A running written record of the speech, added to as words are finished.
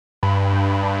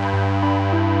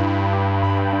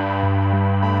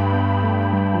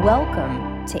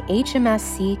to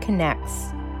HMSC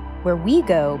Connects, where we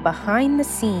go behind the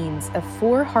scenes of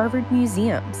 4 Harvard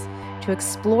museums to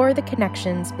explore the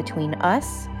connections between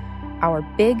us, our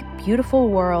big, beautiful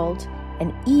world,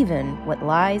 and even what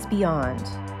lies beyond.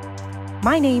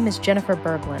 My name is Jennifer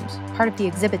Berglund, part of the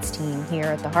exhibits team here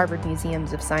at the Harvard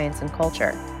Museums of Science and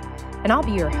Culture, and I'll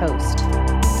be your host.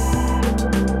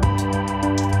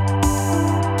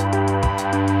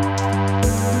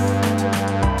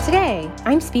 Today,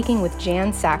 I'm speaking with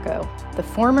Jan Sacco, the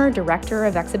former Director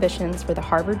of Exhibitions for the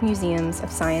Harvard Museums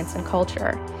of Science and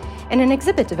Culture, and an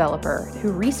exhibit developer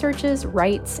who researches,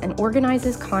 writes, and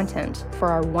organizes content for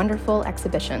our wonderful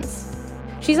exhibitions.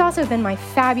 She's also been my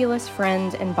fabulous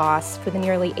friend and boss for the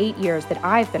nearly 8 years that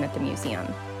I've been at the museum.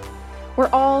 We're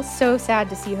all so sad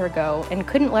to see her go and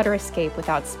couldn't let her escape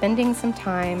without spending some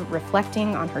time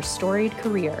reflecting on her storied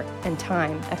career and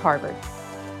time at Harvard.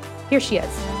 Here she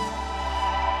is.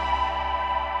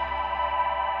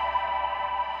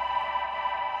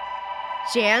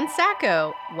 Jan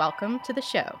Sacco, welcome to the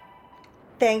show.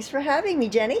 Thanks for having me,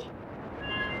 Jenny.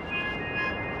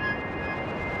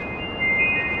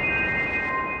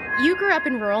 You grew up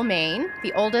in rural Maine,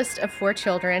 the oldest of 4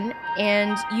 children,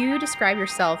 and you describe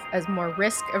yourself as more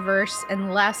risk-averse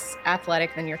and less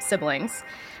athletic than your siblings,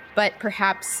 but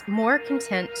perhaps more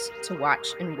content to watch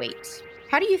and wait.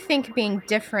 How do you think being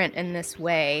different in this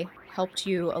way helped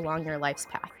you along your life's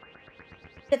path?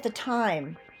 At the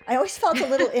time, I always felt a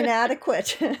little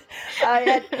inadequate.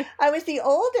 I was the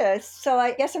oldest, so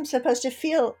I guess I'm supposed to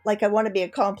feel like I want to be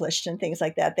accomplished and things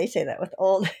like that. They say that with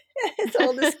as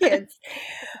oldest kids.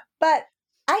 But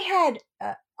I had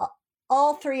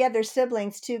all 3 other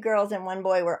siblings, 2 girls and 1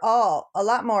 boy, were all a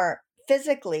lot more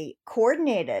physically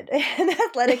coordinated and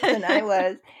athletic than I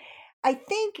was. I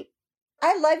think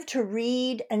I loved to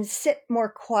read and sit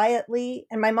more quietly.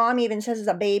 And my mom even says as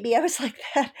a baby, I was like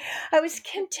that. I was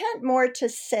content more to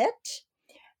sit.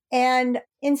 And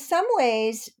in some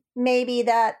ways, maybe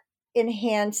that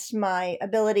enhanced my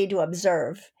ability to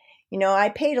observe. You know, I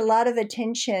paid a lot of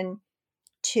attention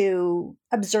to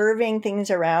observing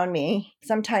things around me,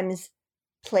 sometimes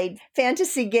played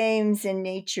fantasy games in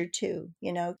nature too.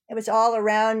 You know, it was all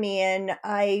around me and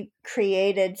I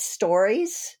created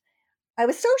stories. I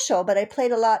was social, but I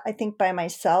played a lot, I think, by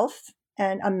myself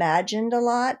and imagined a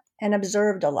lot and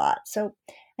observed a lot. So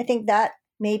I think that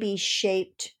maybe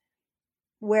shaped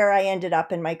where I ended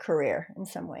up in my career in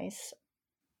some ways.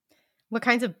 What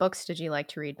kinds of books did you like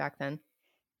to read back then?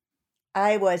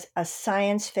 I was a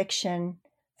science fiction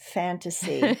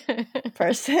fantasy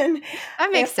person.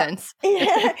 That makes sense.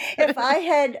 If I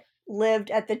had lived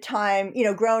at the time, you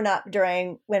know, grown up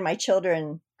during when my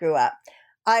children grew up,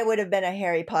 I would have been a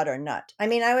Harry Potter nut. I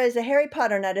mean, I was a Harry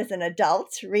Potter nut as an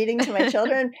adult reading to my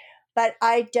children, but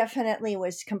I definitely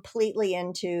was completely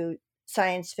into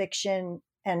science fiction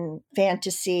and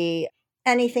fantasy,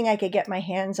 anything I could get my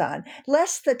hands on.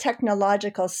 Less the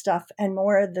technological stuff and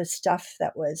more of the stuff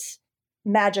that was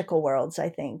magical worlds, I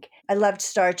think. I loved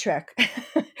Star Trek,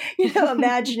 you know,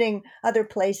 imagining other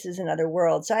places and other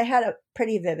worlds. So I had a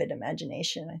pretty vivid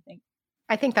imagination, I think.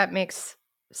 I think that makes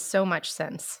so much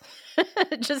sense.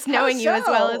 Just knowing you as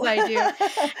well as I do.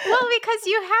 Well, because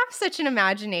you have such an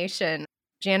imagination.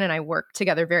 Jan and I work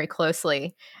together very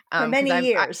closely. For many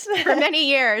years. For many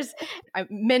years. I'm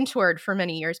mentored for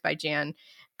many years by Jan.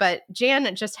 But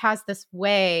Jan just has this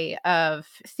way of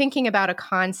thinking about a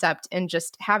concept and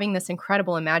just having this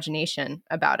incredible imagination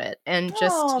about it. And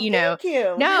just, you know. Thank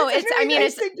you. No, That's it's, I mean,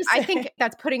 nice it's, I think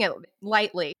that's putting it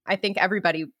lightly. I think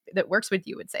everybody that works with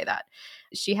you would say that.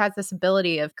 She has this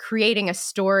ability of creating a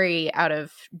story out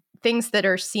of things that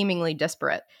are seemingly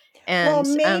disparate. And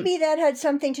well, maybe that had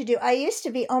something to do. I used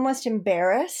to be almost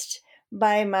embarrassed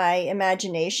by my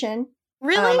imagination.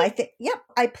 Really?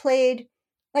 I played,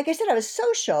 like I said, I was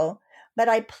social, but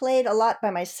I played a lot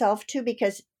by myself too,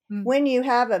 because when you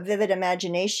have a vivid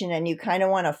imagination and you kind of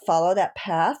want to follow that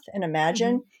path and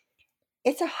imagine,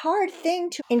 it's a hard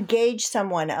thing to engage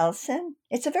someone else in.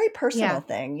 It's a very personal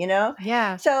thing, you know?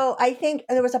 Yeah. So I think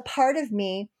there was a part of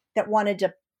me that wanted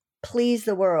to please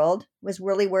the world, was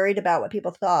really worried about what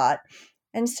people thought.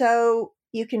 And so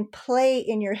you can play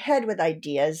in your head with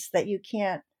ideas that you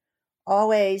can't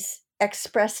always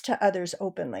express to others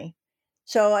openly.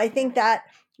 So I think that,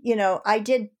 you know, I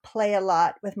did play a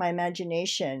lot with my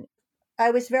imagination.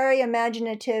 I was very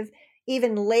imaginative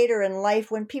even later in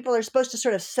life when people are supposed to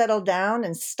sort of settle down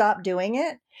and stop doing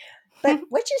it. But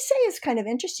what you say is kind of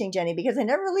interesting, Jenny, because I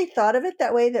never really thought of it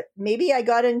that way, that maybe I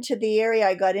got into the area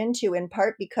I got into in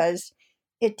part because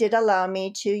it did allow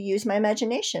me to use my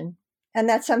imagination. And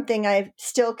that's something I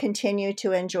still continue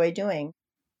to enjoy doing.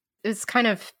 It's kind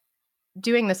of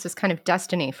doing this was kind of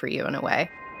destiny for you in a way.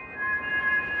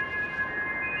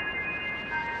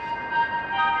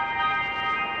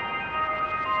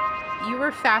 You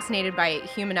were fascinated by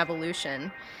human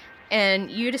evolution, and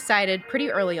you decided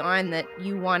pretty early on that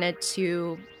you wanted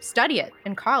to study it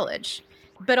in college.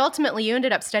 But ultimately, you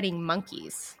ended up studying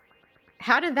monkeys.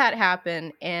 How did that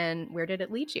happen, and where did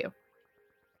it lead you?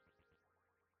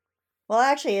 Well,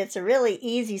 actually, it's a really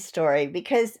easy story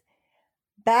because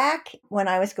back when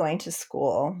I was going to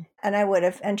school, and I would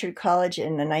have entered college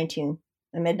in the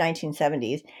mid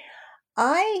 1970s,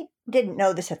 I didn't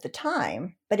know this at the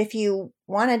time, but if you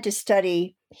wanted to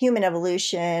study human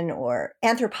evolution or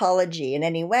anthropology in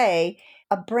any way,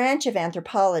 a branch of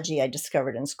anthropology I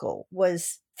discovered in school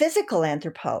was physical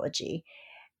anthropology.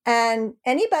 And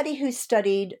anybody who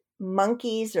studied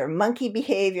monkeys or monkey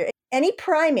behavior, any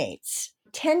primates,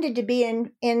 tended to be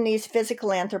in these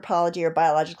physical anthropology or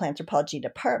biological anthropology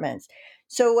departments.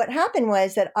 So what happened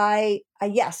was that I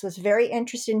yes, was very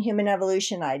interested in human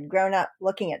evolution. I'd grown up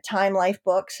looking at Time Life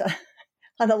books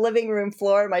on the living room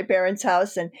floor of my parents'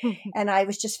 house, and I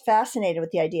was just fascinated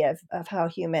with the idea of how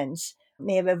humans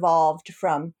may have evolved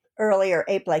from earlier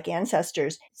ape-like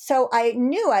ancestors. So I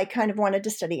knew I kind of wanted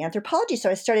to study anthropology. So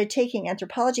I started taking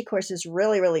anthropology courses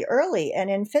really, really early. And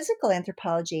in physical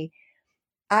anthropology,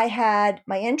 I had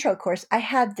my intro course. I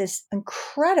had this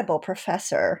incredible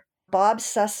professor, Bob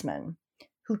Sussman,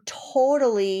 who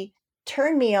totally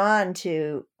turned me on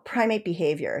to primate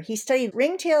behavior. He studied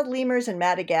ring-tailed lemurs in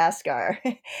Madagascar.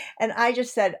 And I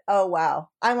just said, oh, wow,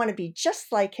 I want to be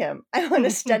just like him. I want to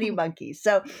study monkeys.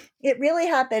 So it really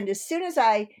happened as soon as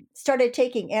I started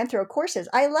taking anthro courses.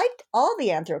 I liked all the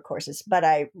anthro courses, but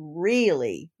I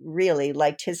really, really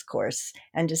liked his course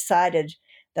and decided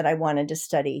that I wanted to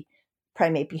study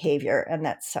primate behavior. And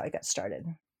that's how I got started.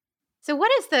 So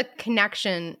what is the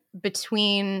connection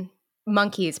between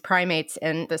monkeys, primates,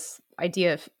 and this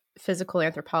idea of physical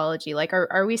anthropology? Like,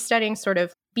 are we studying sort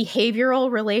of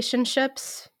behavioral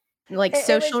relationships, like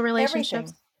social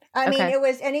relationships? Everything. I mean, Okay. it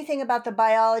was anything about the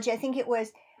biology. I think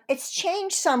it's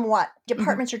changed somewhat.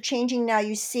 Departments are changing now.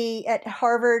 You see at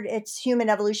Harvard, it's human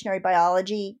evolutionary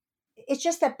biology. It's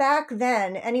just that back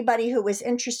then, anybody who was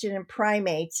interested in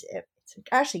primates, it's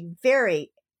actually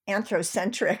very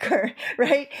anthrocentric,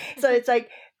 right? So it's like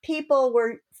people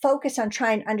were focused on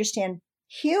trying to understand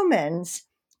humans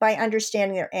by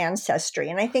understanding their ancestry.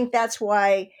 And I think that's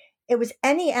why it was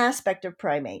any aspect of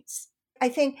primates. I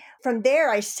think from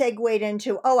there, I segued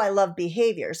into, oh, I love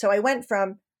behavior. So I went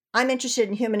from, I'm interested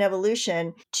in human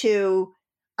evolution to,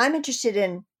 I'm interested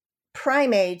in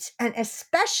primates. And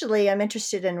especially, I'm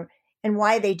interested in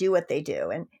why they do what they do.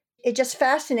 And it just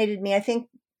fascinated me, I think,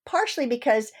 partially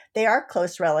because they are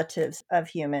close relatives of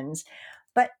humans.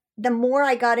 But the more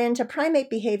I got into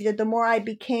primate behavior, the more I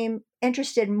became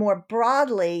interested more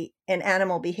broadly in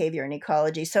animal behavior and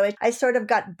ecology. So I sort of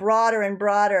got broader and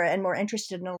broader and more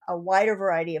interested in a wider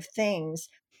variety of things.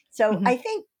 So I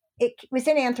think it was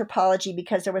in anthropology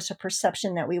because there was a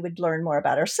perception that we would learn more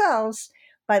about ourselves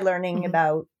by learning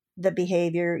about the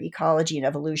behavior, ecology, and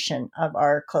evolution of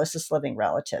our closest living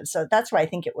relatives. So that's why I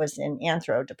think it was in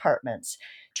anthro departments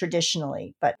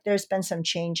traditionally, but there's been some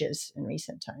changes in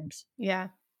recent times. Yeah.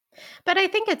 But I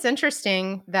think it's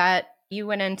interesting that you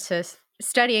went into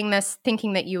studying this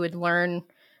thinking that you would learn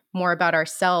more about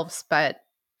ourselves, but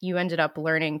you ended up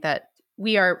learning that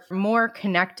we are more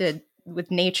connected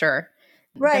with nature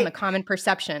than the Right. common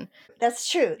perception. That's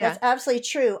true. Yeah. That's absolutely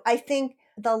true. I think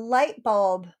the light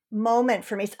bulb moment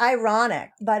for me, it's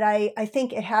ironic, but I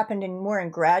think it happened more in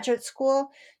graduate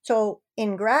school. So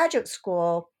in graduate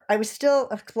school, I was still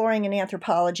exploring in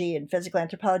anthropology and physical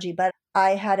anthropology, but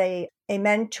I had a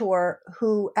mentor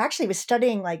who actually was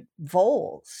studying like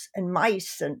voles and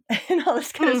mice and all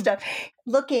this kind of stuff,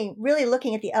 really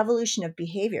looking at the evolution of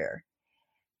behavior.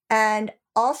 And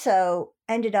also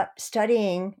ended up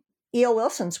studying E.O.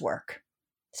 Wilson's work,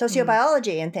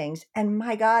 sociobiology and things. And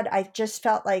my God, I just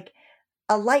felt like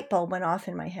a light bulb went off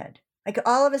in my head. Like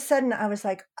all of a sudden I was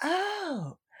like,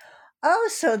 oh,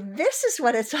 so this is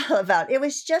what it's all about. It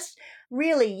was just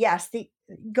really, yes, the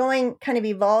going kind of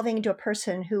evolving into a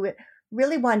person who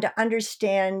really wanted to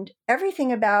understand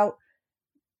everything about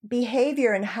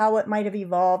behavior and how it might have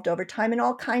evolved over time in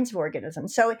all kinds of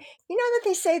organisms. So, you know that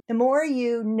they say the more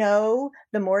you know,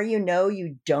 the more you know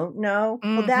you don't know.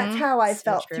 Well, that's how I So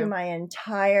felt through true. my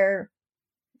entire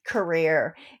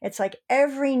career. It's like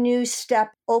every new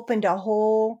step opened a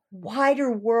whole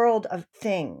wider world of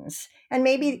things. And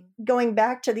maybe going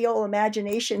back to the old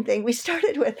imagination thing we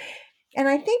started with, And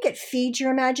I think it feeds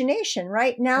your imagination.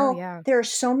 Right Oh, now, yeah. there are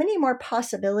so many more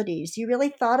possibilities. You really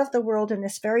thought of the world in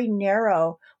this very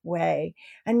narrow way.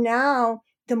 And now,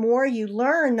 the more you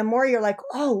learn, the more you're like,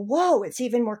 oh, whoa, it's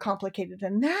even more complicated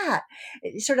than that.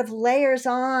 It sort of layers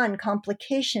on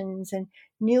complications and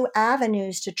new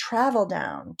avenues to travel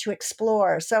down, to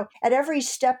explore. So at every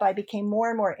step, I became more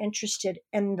and more interested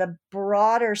in the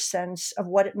broader sense of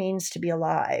what it means to be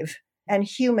alive and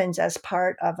humans as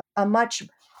part of a much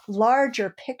larger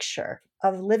picture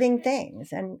of living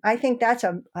things. And I think that's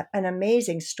an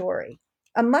amazing story,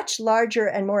 a much larger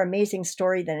and more amazing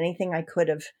story than anything I could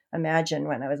have imagined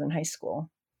when I was in high school.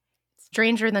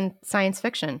 Stranger than science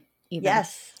fiction, even.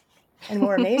 Yes. And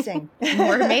more amazing.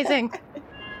 More amazing.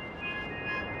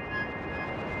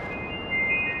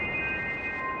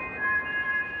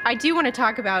 I do want to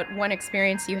talk about one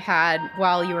experience you had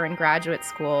while you were in graduate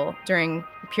school during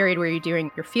the period where you're doing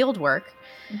your field work,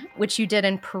 which you did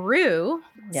in Peru,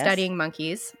 Yes. studying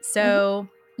monkeys. So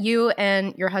you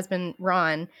and your husband,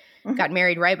 Ron, got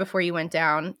married right before you went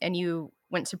down, and you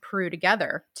went to Peru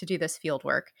together to do this field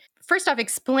work. First off,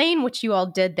 explain what you all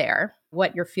did there,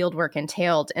 what your field work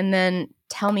entailed, and then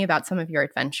tell me about some of your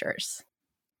adventures.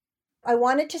 I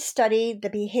wanted to study the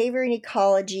behavior and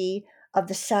ecology of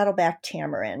the saddleback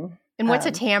tamarin. And what's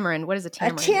a tamarin? What does a tamarin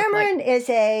look like? A tamarin is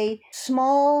a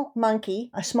small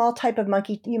monkey, a small type of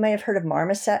monkey. You may have heard of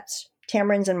marmosets,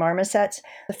 tamarins and marmosets,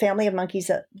 the family of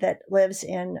monkeys that lives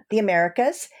in the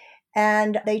Americas.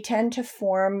 And they tend to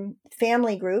form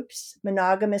family groups,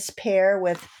 monogamous pair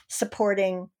with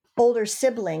supporting older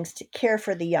siblings to care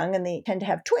for the young, and they tend to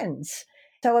have twins.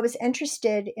 So I was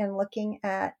interested in looking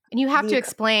at. And you have to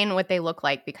explain what they look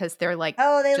like, because they're like,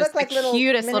 they just look like the little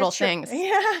cutest miniature, little things.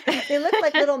 Yeah, they look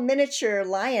like little miniature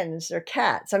lions or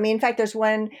cats. I mean, in fact, there's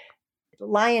one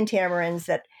lion tamarins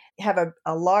that have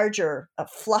a larger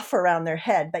fluff around their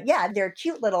head. But yeah, they're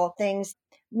cute little things.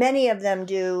 Many of them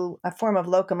do a form of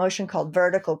locomotion called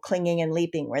vertical clinging and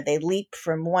leaping, where they leap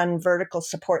from one vertical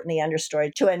support in the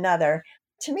understory to another.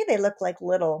 To me, they look like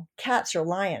little cats or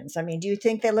lions. I mean, do you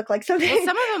think they look like something? Well,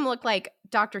 some of them look like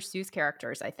Dr. Seuss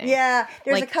characters, I think. Yeah,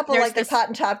 there's a couple like this the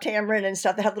cotton top tamarin and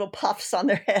stuff that have little puffs on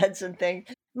their heads and things.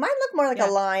 Mine looked more like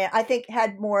a lion. I think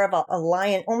had more of a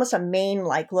lion, almost a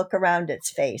mane-like look around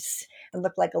its face. It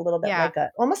looked like a little bit like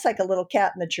almost like a little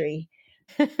cat in the tree.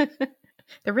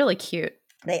 They're really cute.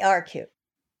 They are cute.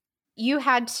 You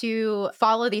had to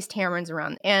follow these tamarins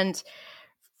around. And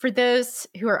for those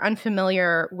who are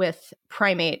unfamiliar with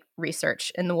primate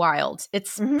research in the wild,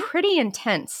 it's pretty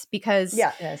intense, because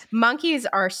monkeys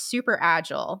are super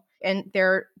agile and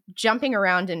they're jumping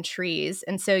around in trees.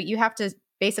 And so you have to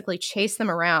basically chase them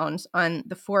around on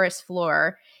the forest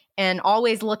floor and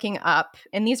always looking up.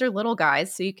 And these are little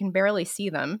guys, so you can barely see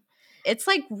them. It's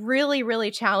like really, really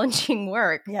challenging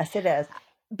work. Yes, it is.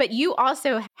 But you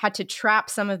also had to trap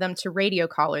some of them to radio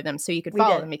collar them so you could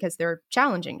follow them, because they're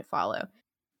challenging to follow.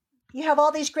 You have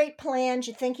all these great plans.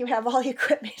 You think you have all the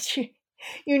equipment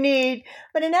you need.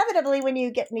 But inevitably, when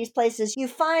you get in these places, you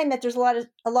find that there's a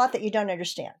lot that you don't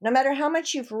understand. No matter how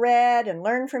much you've read and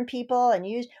learned from people and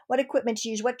use what equipment to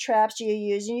use, what traps do you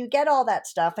use, and you get all that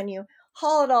stuff and you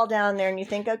haul it all down there and you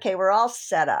think, okay, we're all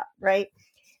set up, right?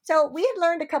 So we had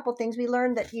learned a couple things. We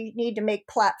learned that you need to make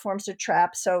platforms to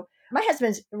trap. So my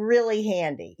husband's really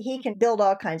handy. He can build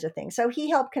all kinds of things. So he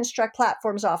helped construct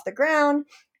platforms off the ground.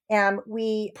 And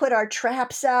we put our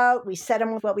traps out. We set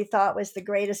them with what we thought was the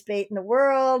greatest bait in the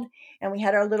world. And we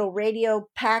had our little radio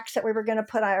packs that we were going to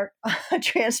put our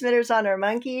transmitters on our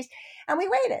monkeys. And we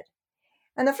waited.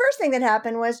 And the first thing that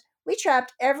happened was we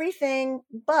trapped everything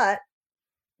but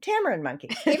tamarin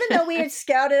monkeys. Even though we had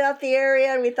scouted out the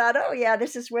area and we thought, oh yeah,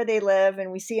 this is where they live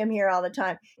and we see them here all the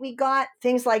time. We got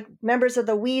things like members of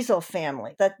the weasel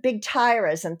family, the big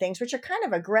tyras and things, which are kind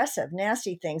of aggressive,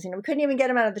 nasty things. We couldn't even get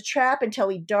them out of the trap until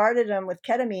we darted them with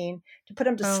ketamine to put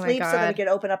them to sleep so that we could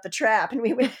open up the trap. And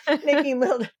we were making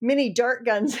little mini dart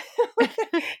guns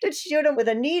to shoot them with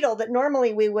a needle that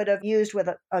normally we would have used with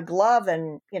a glove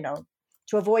and,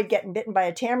 to avoid getting bitten by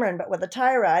a tamarin. But with a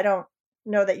tyra, I don't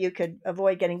know that you could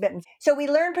avoid getting bitten. So we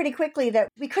learned pretty quickly that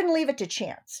we couldn't leave it to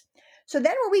chance. So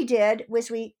then what we did was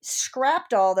we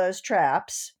scrapped all those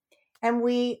traps and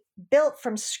we built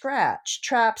from scratch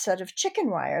traps out of chicken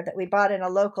wire that we bought in a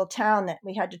local town that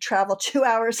we had to travel 2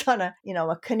 hours on a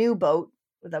canoe boat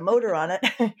with a motor on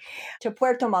it to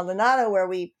Puerto Maldonado, where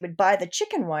we would buy the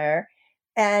chicken wire.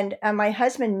 And my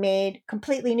husband made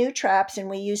completely new traps,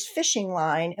 and we used fishing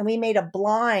line, and we made a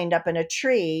blind up in a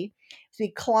tree. So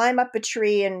we climb up a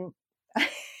tree and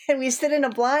we sit in a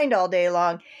blind all day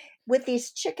long with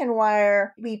these chicken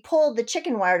wire. We pulled the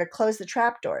chicken wire to close the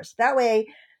trap doors. That way,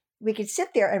 we could sit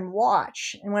there and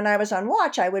watch. And when I was on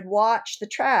watch, I would watch the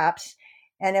traps.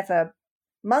 And if a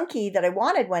monkey that I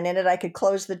wanted went in it, I could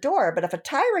close the door. But if a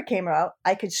tyra came out,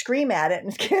 I could scream at it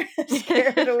and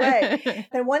scare it away.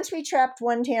 And once we trapped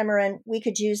one tamarin, we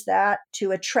could use that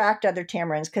to attract other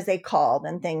tamarins because they called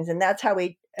and things. And that's how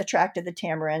we attracted the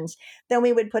tamarins. Then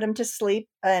we would put them to sleep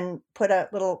and put a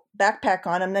little backpack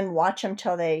on them, then watch them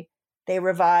till they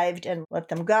revived and let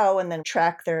them go, and then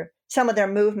track some of their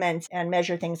movements and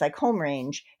measure things like home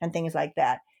range and things like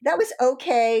that. That was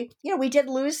okay. We did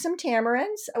lose some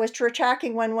tamarins. I was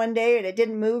tracking one day and it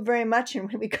didn't move very much. And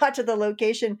when we got to the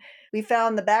location, we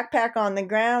found the backpack on the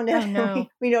ground and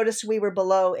we noticed we were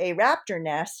below a raptor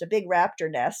nest, a big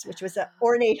raptor nest, which was an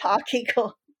ornate hawk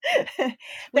eagle.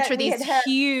 Which are these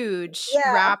huge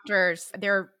raptors.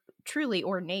 They're truly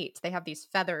ornate. They have these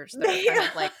feathers that are kind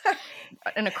of like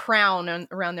in a crown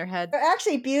around their head. They're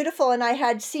actually beautiful, and I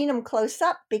had seen them close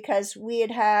up because we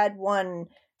had one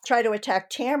try to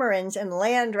attack tamarins and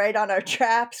land right on our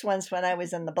traps once when I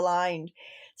was in the blind.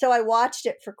 So I watched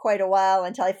it for quite a while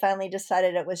until I finally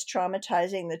decided it was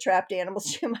traumatizing the trapped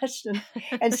animals too much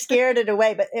and scared it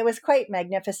away. But it was quite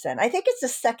magnificent. I think it's the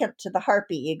second to the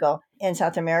harpy eagle in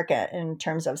South America in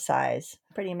terms of size.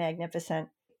 Pretty magnificent.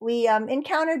 We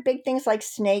encountered big things like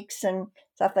snakes and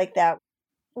stuff like that.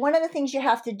 One of the things you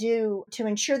have to do to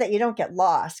ensure that you don't get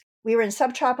lost, we were in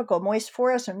subtropical moist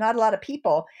forests and not a lot of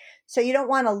people, so you don't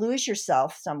want to lose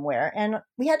yourself somewhere. And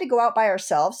we had to go out by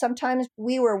ourselves. Sometimes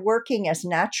we were working as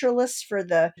naturalists for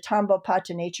the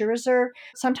Tambopata Nature Reserve.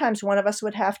 Sometimes one of us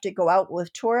would have to go out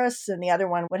with tourists and the other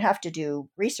one would have to do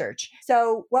research.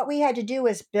 So what we had to do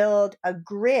was build a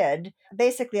grid,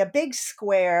 basically a big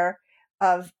square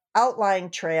of outlying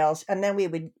trails, and then we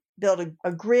would build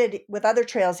a grid with other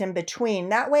trails in between.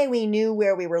 That way we knew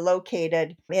where we were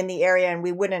located in the area and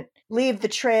we wouldn't leave the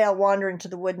trail, wander into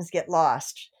the woods, get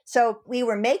lost. So we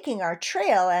were making our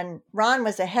trail, and Ron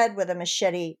was ahead with a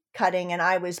machete cutting and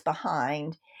I was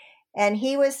behind. And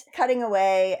he was cutting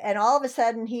away, and all of a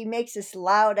sudden he makes this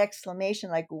loud exclamation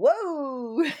like,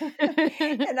 "Whoa!"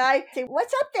 And I say,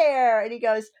 "What's up there?" And he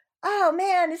goes, "Oh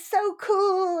man, it's so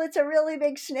cool. It's a really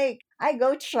big snake." I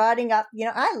go trotting up.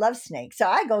 I love snakes. So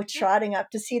I go trotting up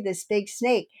to see this big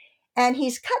snake. And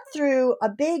he's cut through a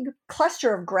big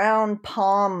cluster of ground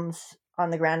palms on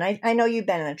the ground. I know you've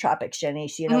been in the tropics, Jenny,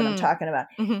 so you know what I'm talking about.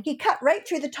 Mm-hmm. He cut right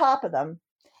through the top of them.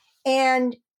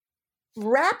 And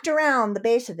wrapped around the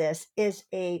base of this is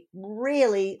a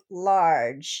really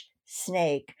large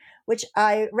snake, which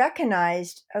I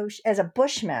recognized as a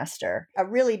bushmaster, a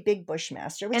really big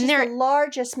bushmaster, which is the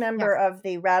largest member of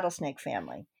the rattlesnake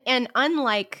family. And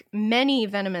unlike many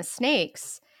venomous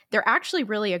snakes, they're actually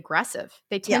really aggressive.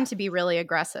 They tend to be really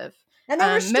aggressive. And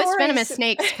most venomous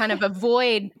snakes kind of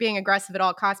avoid being aggressive at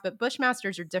all costs, but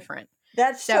bushmasters are different.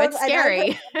 That's so it's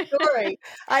scary.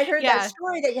 I'd heard that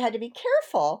story that you had to be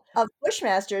careful of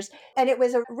bushmasters, and it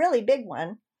was a really big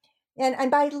one.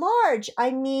 And by large,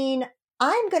 I mean,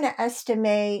 I'm going to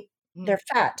estimate they're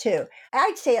fat too.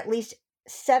 I'd say at least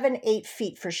 7-8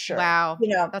 feet for sure. Wow.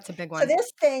 That's a big one. So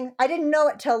this thing, I didn't know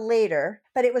it till later,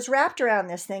 but it was wrapped around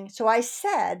this thing. So I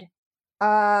said,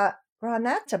 Ron,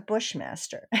 that's a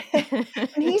bushmaster. And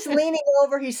he's leaning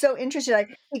over. He's so interested.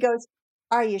 He goes,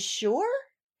 "Are you sure?"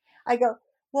 I go,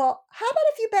 "Well, how about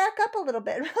if you back up a little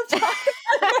bit and we'll talk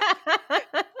about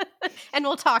it?" And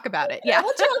we'll talk about it. Yeah.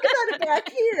 We'll talk about it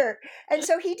back here. And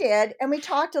so he did. And we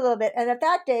talked a little bit. And at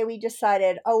that day, we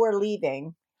decided, we're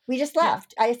leaving. We just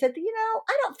left. I said,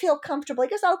 I don't feel comfortable. He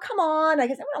goes, "Oh, come on." I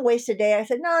guess I'm going to waste a day. I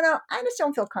said, no, I just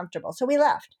don't feel comfortable. So we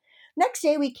left. Next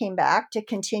day, we came back to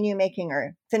continue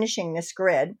finishing this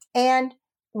grid. And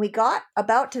we got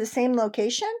about to the same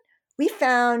location. We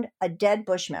found a dead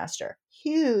bushmaster,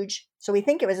 huge. So we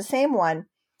think it was the same one.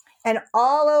 And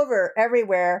all over,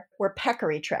 everywhere, were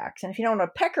peccary tracks. And if you don't know,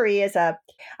 peccary is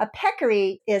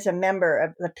a member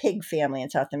of the pig family in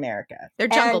South America. They're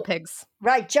jungle pigs.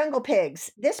 Right, jungle pigs.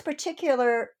 This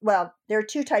particular, there are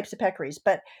two types of peccaries,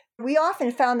 but we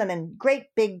often found them in great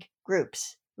big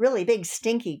groups, really big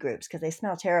stinky groups because they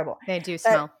smell terrible. They do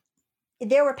smell. But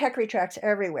there were peccary tracks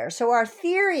everywhere. So our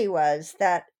theory was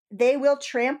that they will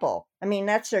trample. I mean,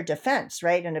 that's their defense,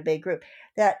 right, in a big group,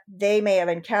 that they may have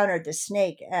encountered the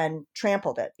snake and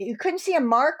trampled it. You couldn't see a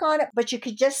mark on it, but you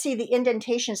could just see the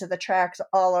indentations of the tracks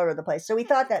all over the place. So we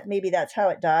thought that maybe that's how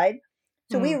it died.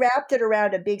 So we wrapped it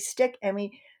around a big stick and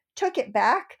we took it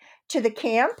back to the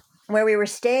camp where we were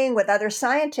staying with other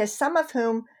scientists, some of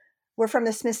whom were from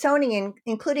the Smithsonian,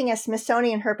 including a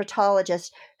Smithsonian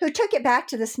herpetologist who took it back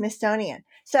to the Smithsonian.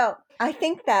 So I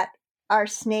think that our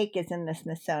snake is in the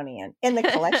Smithsonian, in the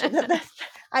collection.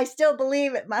 I still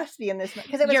believe it must be in this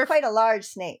because it was quite a large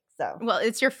snake. So, well,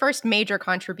 it's your first major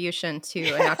contribution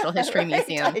to a natural history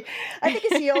museum. I think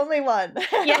it's the only one.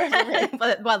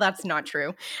 Yeah, well, that's not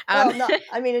true.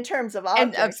 In terms of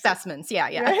objects. And of specimens, yeah.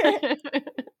 Right?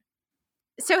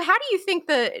 So how do you think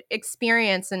the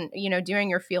experience and, doing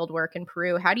your field work in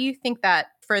Peru, how do you think that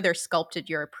further sculpted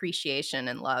your appreciation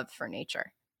and love for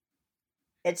nature?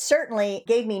 It certainly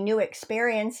gave me new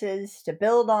experiences to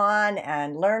build on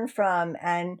and learn from.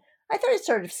 And I thought it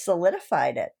sort of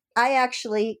solidified it. I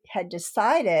actually had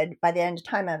decided by the end of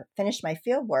time I finished my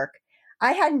field work,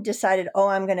 I hadn't decided,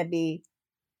 I'm going to be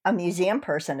a museum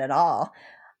person at all.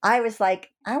 I was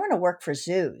like, I want to work for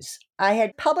zoos. I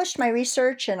had published my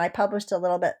research and I published a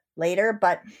little bit later,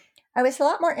 but I was a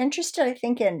lot more interested, I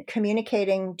think, in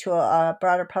communicating to a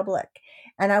broader public.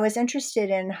 And I was interested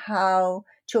in how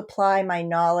to apply my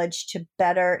knowledge to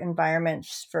better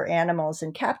environments for animals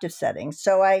in captive settings.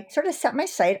 So I sort of set my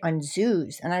sight on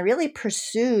zoos, and I really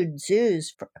pursued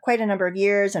zoos for quite a number of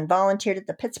years and volunteered at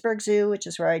the Pittsburgh Zoo, which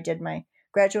is where I did my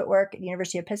graduate work at the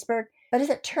University of Pittsburgh. But as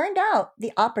it turned out,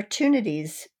 the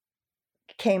opportunities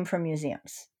came from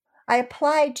museums. I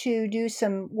applied to do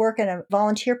some work in a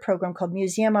volunteer program called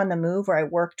Museum on the Move, where I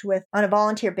worked with, on a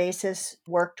volunteer basis,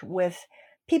 worked with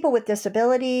people with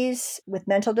disabilities, with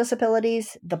mental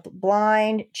disabilities, the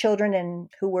blind, children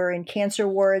who were in cancer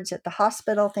wards at the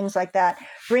hospital, things like that,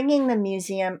 bringing the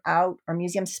museum out, or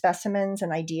museum specimens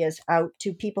and ideas out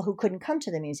to people who couldn't come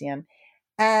to the museum,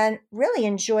 and really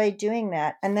enjoyed doing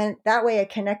that. And then that way I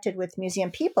connected with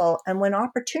museum people. And when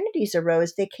opportunities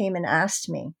arose, they came and asked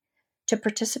me to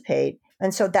participate.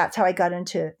 And so that's how I got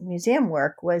into museum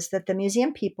work, was that the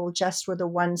museum people just were the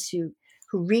ones who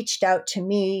reached out to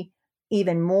me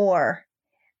even more.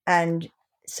 And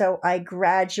so I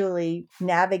gradually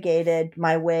navigated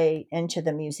my way into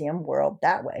the museum world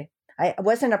that way. I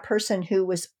wasn't a person who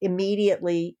was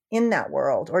immediately in that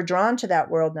world or drawn to that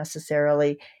world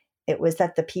necessarily. It was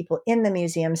that the people in the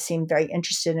museum seemed very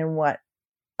interested in what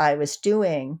I was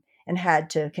doing and had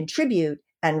to contribute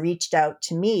and reached out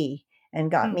to me and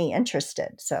got me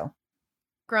interested. So,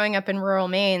 growing up in rural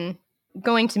Maine,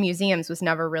 going to museums was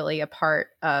never really a part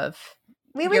of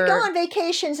we would go on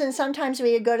vacations, and sometimes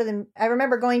we would go to I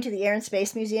remember going to the Air and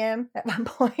Space Museum at one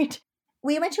point.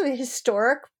 We went to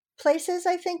historic places,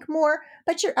 I think, more,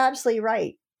 but you're absolutely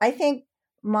right. I think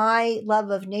my love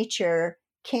of nature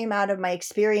came out of my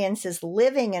experiences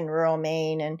living in rural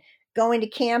Maine and going to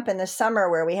camp in the summer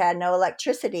where we had no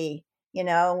electricity,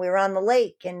 and we were on the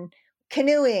lake and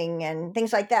canoeing and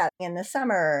things like that in the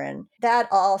summer. And that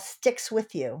all sticks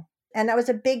with you. And that was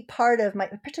a big part of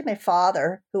particularly my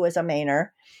father, who was a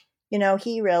Mainer.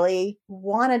 He really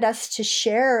wanted us to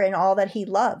share in all that he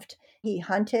loved. He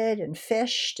hunted and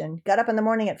fished and got up in the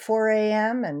morning at 4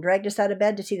 a.m. and dragged us out of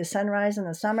bed to see the sunrise in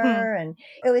the summer. And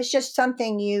it was just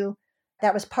something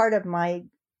that was part of my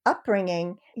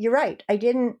upbringing. You're right. I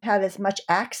didn't have as much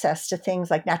access to things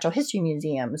like natural history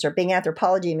museums or big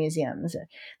anthropology museums,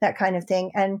 that kind of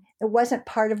thing. And it wasn't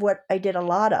part of what I did a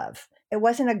lot of. It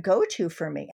wasn't a go-to for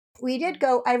me. We did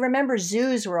go, I remember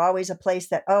zoos were always a place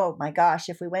that, oh my gosh,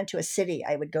 if we went to a city,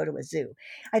 I would go to a zoo.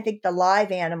 I think the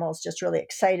live animals just really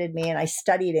excited me, and I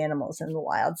studied animals in the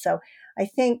wild. So I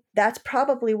think that's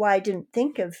probably why I didn't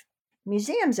think of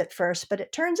museums at first, but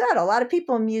it turns out a lot of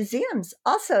people in museums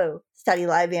also study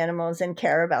live animals and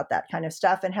care about that kind of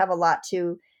stuff and have a lot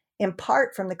to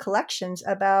impart from the collections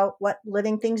about what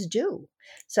living things do.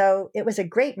 So it was a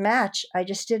great match. I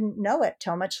just didn't know it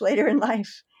till much later in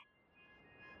life.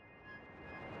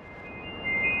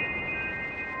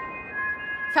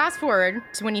 Fast forward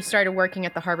to when you started working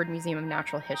at the Harvard Museum of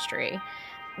Natural History,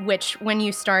 which when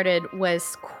you started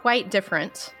was quite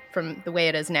different from the way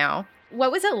it is now.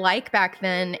 What was it like back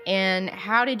then, and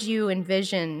how did you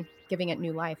envision giving it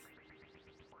new life?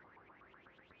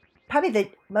 Probably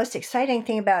the most exciting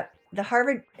thing about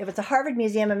it was the Harvard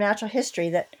Museum of Natural History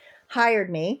that hired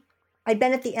me. I'd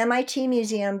been at the MIT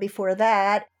Museum before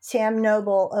that, Sam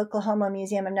Noble Oklahoma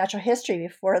Museum of Natural History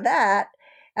before that,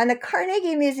 and the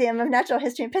Carnegie Museum of Natural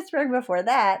History in Pittsburgh before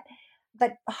that.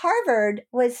 But Harvard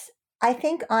was, I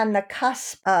think, on the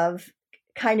cusp of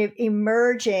kind of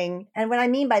emerging. And what I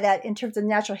mean by that in terms of the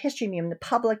Natural History Museum, the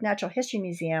public Natural History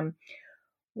Museum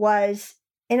was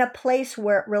in a place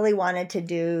where it really wanted to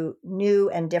do new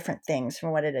and different things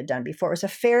from what it had done before. It was a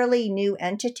fairly new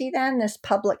entity then, this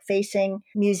public-facing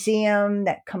museum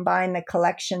that combined the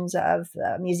collections of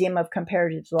the Museum of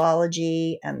Comparative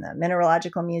Zoology and the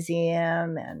Mineralogical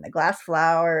Museum and the Glass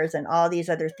Flowers and all these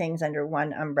other things under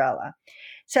one umbrella.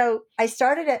 So I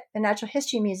started at the Natural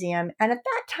History Museum, and at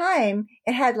that time,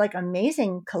 it had like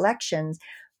amazing collections,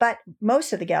 but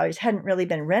most of the galleries hadn't really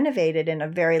been renovated in a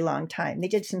very long time. They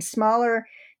did some smaller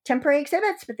temporary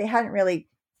exhibits, but they hadn't really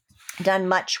done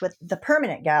much with the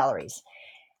permanent galleries.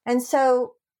 And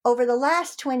so over the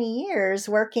last 20 years,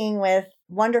 working with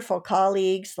wonderful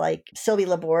colleagues like Sylvie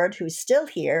Laborde, who's still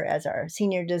here as our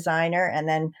senior designer, and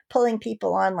then pulling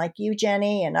people on like you,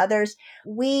 Jenny, and others,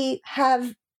 we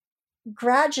have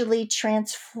gradually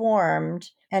transformed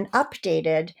and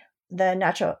updated the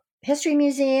Natural History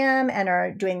Museum and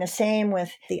are doing the same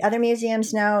with the other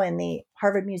museums now in the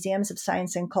Harvard Museums of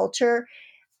Science and Culture.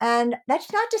 And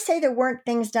that's not to say there weren't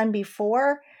things done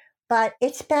before, but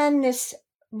it's been this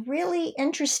really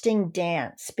interesting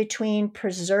dance between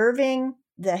preserving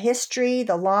the history,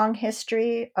 the long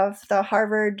history of the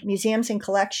Harvard museums and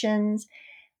collections,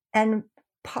 and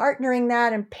partnering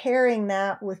that and pairing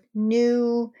that with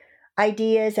new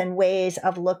ideas and ways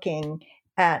of looking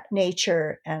at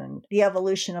nature and the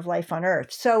evolution of life on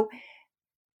Earth. So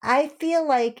I feel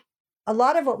like a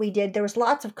lot of what we did, there was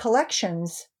lots of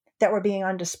collections that were being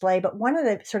on display, but one of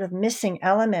the sort of missing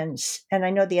elements, and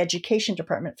I know the education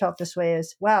department felt this way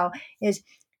as well, is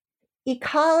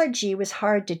ecology was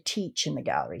hard to teach in the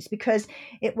galleries because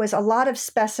it was a lot of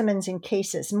specimens and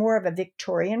cases, more of a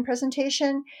Victorian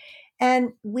presentation.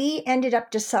 And we ended up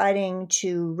deciding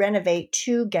to renovate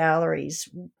two galleries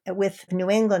with New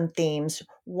England themes,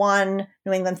 one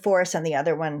New England forest and the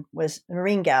other one was the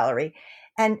Marine Gallery,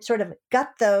 and sort of gut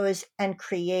those and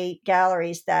create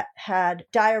galleries that had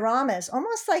dioramas,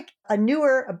 almost like a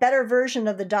better version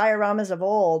of the dioramas of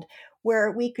old, where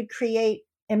we could create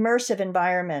immersive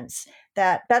environments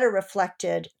that better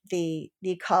reflected the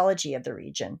ecology of the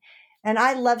region. And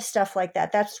I love stuff like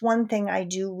that. That's one thing I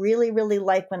do really, really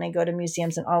like when I go to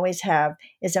museums and always have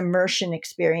is immersion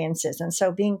experiences. And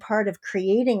so being part of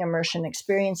creating immersion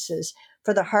experiences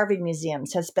for the Harvard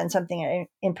Museums has been something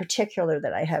in particular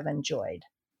that I have enjoyed.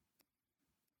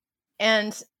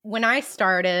 And when I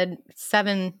started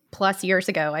 7+ years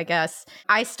ago, I guess,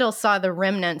 I still saw the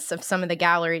remnants of some of the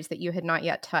galleries that you had not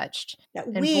yet touched. That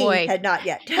we had not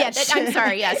yet touched. Yeah, I'm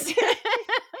sorry, yes.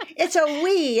 It's a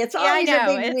we. It's always a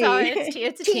big we.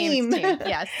 It's a team.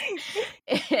 Yes.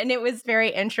 And it was very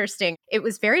interesting. It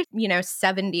was very,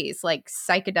 70s, like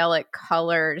psychedelic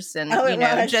colors and,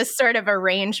 just sort of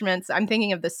arrangements. I'm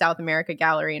thinking of the South America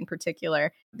Gallery in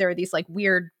particular. There are these like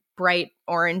weird, bright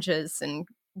oranges and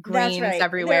greens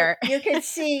everywhere. You could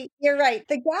see, you're right.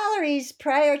 The galleries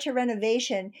prior to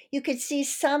renovation, you could see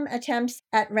some attempts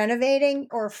at renovating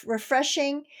or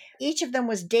refreshing. Each of them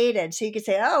was dated. So you could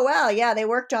say, oh, well, yeah, they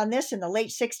worked on this in the late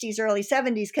 60s, early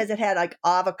 70s because it had like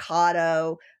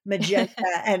avocado, magenta,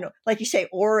 and like you say,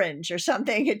 orange or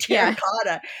something, a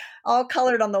terracotta, all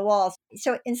colored on the walls.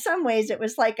 So in some ways, it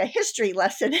was like a history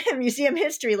lesson, a museum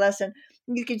history lesson.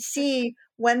 You could see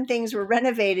when things were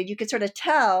renovated. You could sort of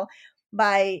tell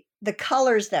by the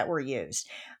colors that were used.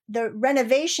 The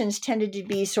renovations tended to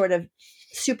be sort of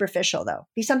superficial, though,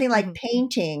 be something like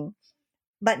painting,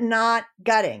 but not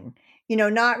gutting,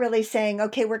 not really saying,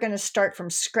 okay, we're going to start from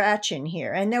scratch in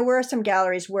here. And there were some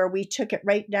galleries where we took it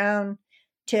right down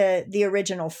to the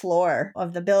original floor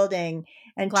of the building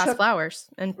and glass flowers.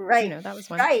 And that was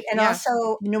one. Right. And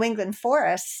also New England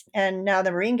forests and now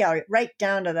the Marine Gallery, right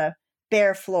down to the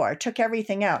bare floor, took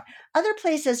everything out. Other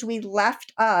places we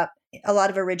left up a lot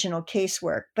of original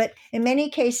casework, but in many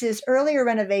cases, earlier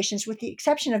renovations, with the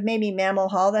exception of maybe Mammal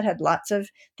Hall that had lots of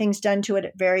things done to it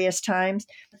at various times,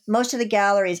 most of the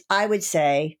galleries, I would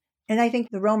say, and I think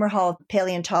the Romer Hall of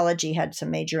Paleontology had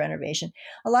some major renovation.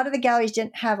 A lot of the galleries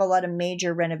didn't have a lot of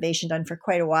major renovation done for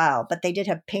quite a while, but they did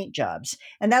have paint jobs.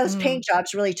 And those paint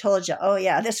jobs really told you, oh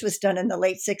yeah, this was done in the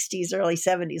late 60s, early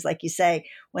 70s, like you say,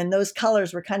 when those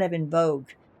colors were kind of in vogue.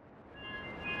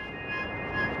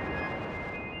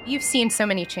 You've seen so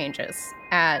many changes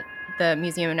at the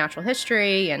Museum of Natural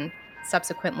History and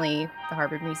subsequently the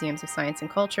Harvard Museums of Science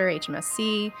and Culture,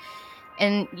 HMSC,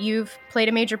 and you've played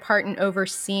a major part in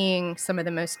overseeing some of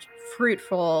the most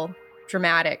fruitful,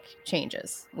 dramatic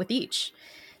changes with each.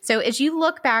 So as you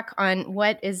look back on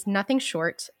what is nothing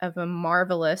short of a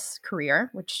marvelous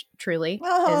career, which truly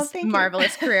is a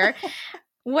marvelous career,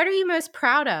 what are you most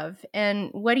proud of, and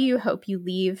what do you hope you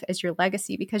leave as your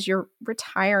legacy? Because you're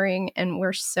retiring, and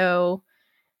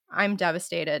I'm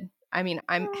devastated. I mean,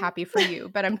 I'm happy for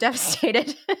you, but I'm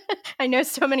devastated. I know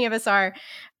so many of us are.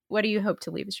 What do you hope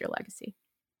to leave as your legacy?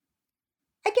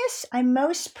 I guess I'm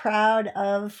most proud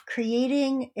of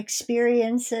creating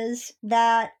experiences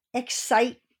that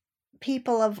excite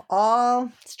people of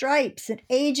all stripes and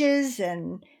ages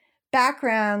and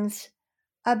backgrounds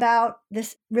about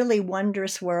this really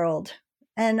wondrous world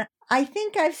And I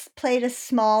think I've played a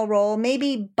small role,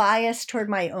 maybe biased toward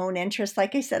my own interests.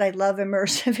 Like I said, I love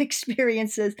immersive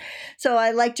experiences. So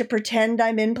I like to pretend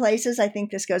I'm in places. I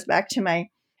think this goes back to my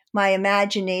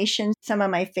imagination. Some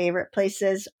of my favorite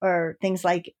places are things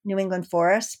like New England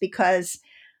forests, because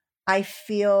I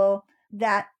feel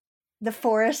that the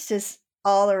forest is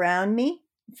all around me.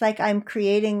 It's like I'm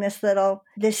creating this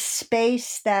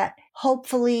space that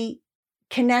hopefully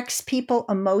connects people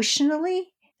emotionally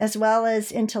as well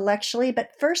as intellectually, but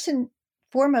first and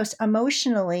foremost,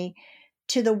 emotionally,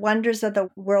 to the wonders of the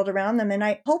world around them. And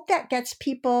I hope that gets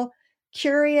people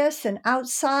curious and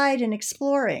outside and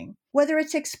exploring, whether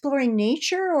it's exploring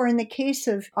nature or, in the case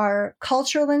of our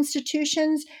cultural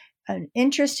institutions, an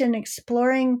interest in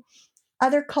exploring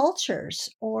other cultures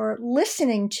or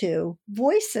listening to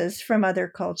voices from other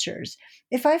cultures.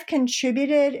 If I've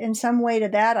contributed in some way to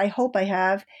that, I hope I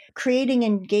have, creating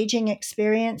engaging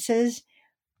experiences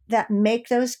that make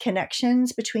those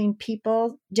connections between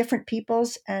people, different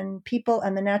peoples and people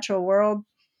and the natural world.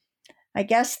 I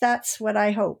guess that's what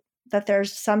I hope, that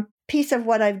there's some piece of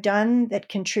what I've done that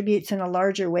contributes in a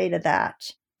larger way to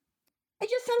that. I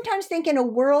just sometimes think, in a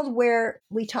world where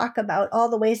we talk about all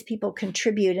the ways people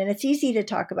contribute, and it's easy to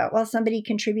talk about, well, somebody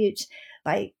contributes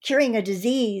by curing a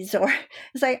disease, or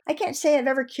it's like, I can't say I've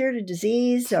ever cured a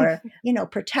disease or,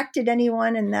 protected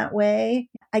anyone in that way.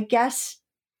 I guess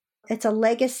it's a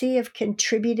legacy of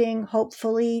contributing,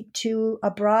 hopefully, to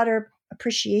a broader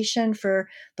appreciation for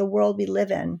the world we live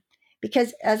in.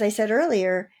 Because, as I said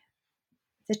earlier,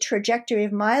 the trajectory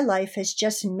of my life has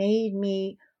just made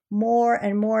me more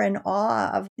and more in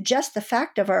awe of just the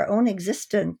fact of our own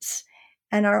existence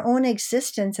and our own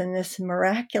existence in this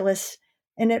miraculous,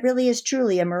 and it really is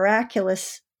truly a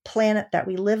miraculous planet that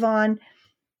we live on,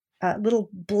 a little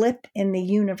blip in the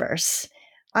universe.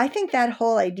 I think that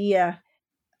whole idea,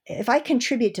 if I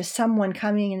contribute to someone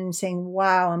coming in and saying,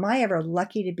 wow, am I ever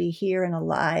lucky to be here and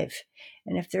alive?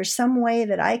 And if there's some way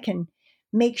that I can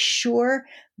make sure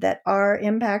that our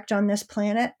impact on this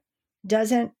planet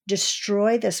doesn't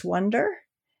destroy this wonder,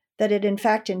 that it in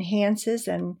fact enhances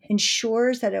and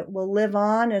ensures that it will live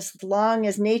on as long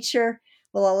as nature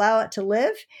will allow it to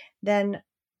live, then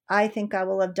I think I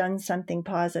will have done something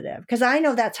positive. Because I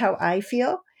know that's how I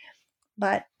feel,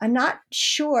 but I'm not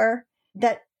sure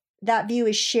that that view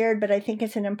is shared, but I think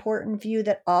it's an important view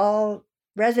that all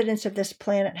residents of this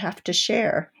planet have to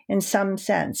share in some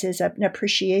sense, is an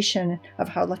appreciation of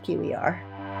how lucky we are.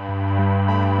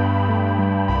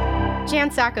 Jan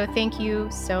Sacco, thank you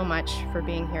so much for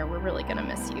being here. We're really going to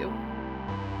miss you.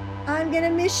 I'm going to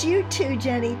miss you too,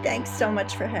 Jenny. Thanks so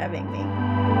much for having me.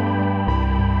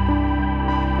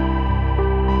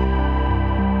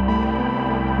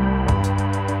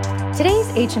 Today's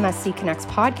HMSC Connects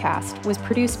podcast was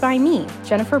produced by me,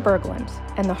 Jennifer Berglund,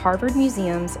 and the Harvard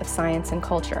Museums of Science and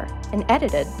Culture, and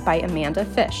edited by Amanda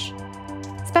Fish.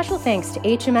 Special thanks to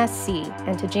HMSC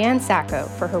and to Jan Sacco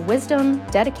for her wisdom,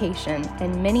 dedication,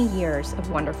 and many years of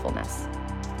wonderfulness.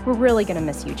 We're really going to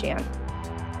miss you, Jan.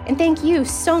 And thank you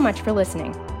so much for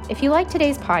listening. If you like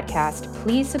today's podcast,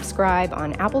 please subscribe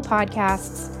on Apple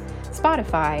Podcasts,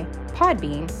 Spotify,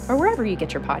 Podbean, or wherever you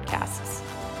get your podcasts.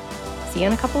 See you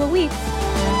in a couple of weeks.